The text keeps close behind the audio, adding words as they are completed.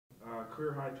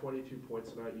Career high 22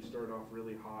 points tonight. You started off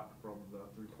really hot from the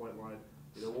three-point line.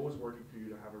 What was working for you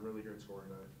to have a really good score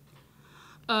tonight?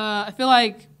 I feel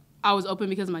like I was open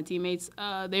because of my teammates.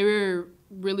 They were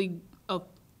really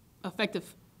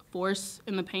effective force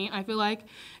in the paint, I feel like.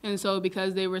 And so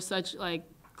because they were such,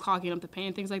 clogging up the paint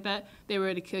and things like that, they were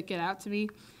able to kick it out to me.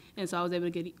 And so I was able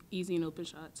to get easy and open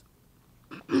shots.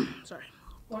 Sorry.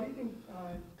 Why do you think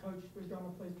Coach was drawing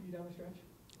up plays for you down the stretch?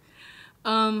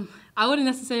 I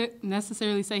wouldn't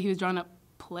necessarily say he was drawing up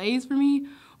plays for me,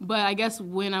 but I guess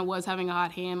when I was having a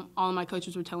hot hand, all of my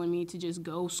coaches were telling me to just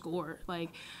go score. Like,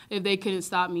 if they couldn't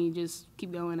stop me, just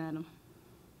keep going at them.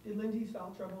 Did Lindsay's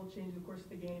foul trouble change the course of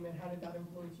the game, and how did that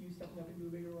influence you stepping up into a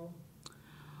bigger role?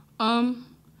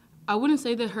 I wouldn't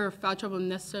say that her foul trouble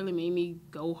necessarily made me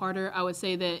go harder. I would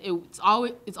say that it's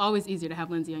always easier to have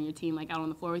Lindsay on your team, out on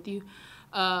the floor with you.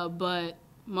 But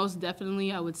most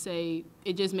definitely, I would say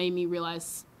it just made me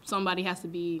realize somebody has to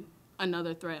be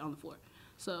another threat on the floor.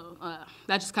 So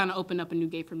that just kind of opened up a new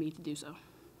gate for me to do so.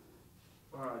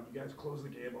 You guys closed the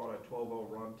game on a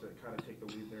 12-0 run to kind of take the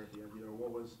lead there at the end.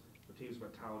 What was the team's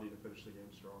mentality to finish the game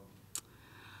strong?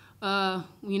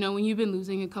 When you've been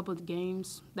losing a couple of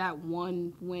games, that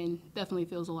one win definitely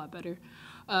feels a lot better.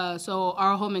 So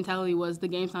our whole mentality was the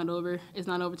game's not over. It's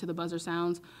not over till the buzzer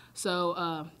sounds.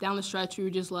 So down the stretch, we were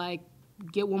just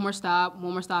get one more stop,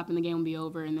 and the game will be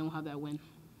over, and then we'll have that win.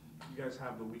 You guys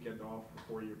have the weekend off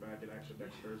before you're back in action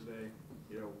next Thursday.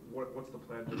 What's the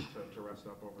plan just to rest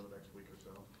up over the next week or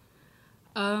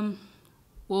so?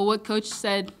 Well, what Coach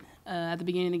said at the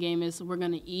beginning of the game is we're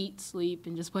going to eat, sleep,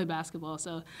 and just play basketball.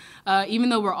 So even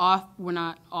though we're off, we're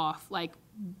not off.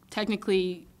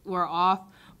 Technically, we're off,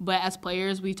 but as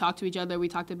players, we talk to each other. We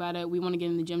talked about it. We want to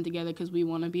get in the gym together because we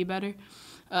want to be better.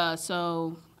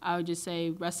 So I would just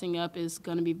say resting up is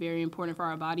going to be very important for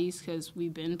our bodies because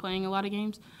we've been playing a lot of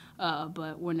games,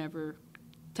 but we're never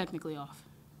technically off.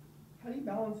 How do you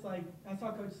balance, I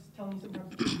saw Coach telling you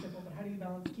sometimes to keep it simple, but how do you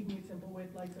balance keeping it simple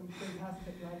with, some great passes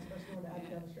that you have, especially when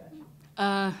added down the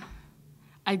stretch?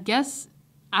 I guess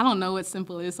I don't know what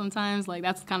simple is sometimes.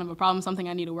 That's kind of a problem, something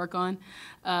I need to work on.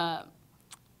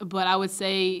 But I would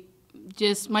say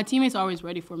just my teammates are always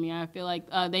ready for me. I feel like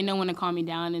they know when to calm me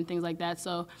down and things like that.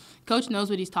 So Coach knows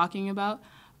what he's talking about.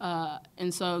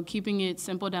 And so keeping it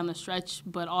simple down the stretch,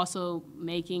 but also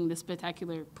making the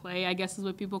spectacular play, I guess is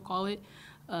what people call it,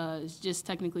 is just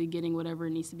technically getting whatever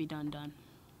needs to be done.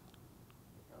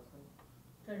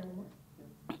 Okay, one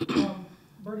more.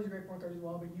 Birdie's a great point guard as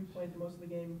well, but you played most of the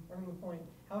game running the point.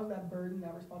 How is that burden,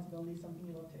 that responsibility, something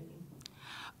you love taking?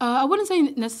 I wouldn't say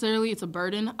necessarily it's a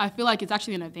burden. I feel like it's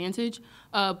actually an advantage.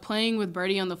 Playing with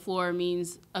Birdie on the floor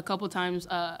means a couple times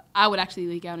I would actually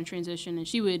leak out in transition and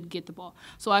she would get the ball.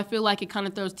 So I feel like it kind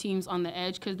of throws teams on the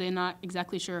edge because they're not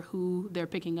exactly sure who they're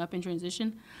picking up in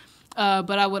transition.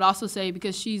 But I would also say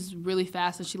because she's really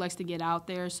fast and she likes to get out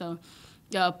there, so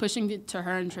pushing it to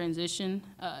her in transition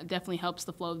definitely helps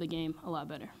the flow of the game a lot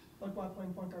better. Why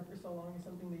playing point guard for so long is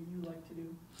something that you like to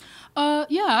do?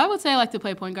 Yeah, I would say I like to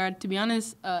play point guard. To be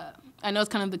honest, I know it's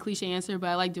kind of the cliche answer, but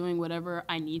I like doing whatever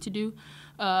I need to do.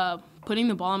 Putting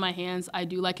the ball in my hands, I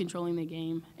do like controlling the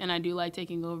game, and I do like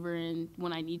taking over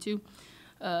when I need to.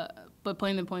 But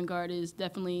playing the point guard is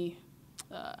definitely,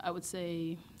 I would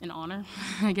say, an honor,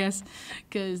 I guess,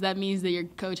 because that means that your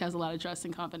coach has a lot of trust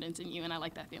and confidence in you, and I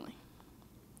like that feeling.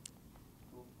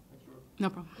 Cool. Thanks, Jordan. No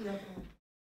problem.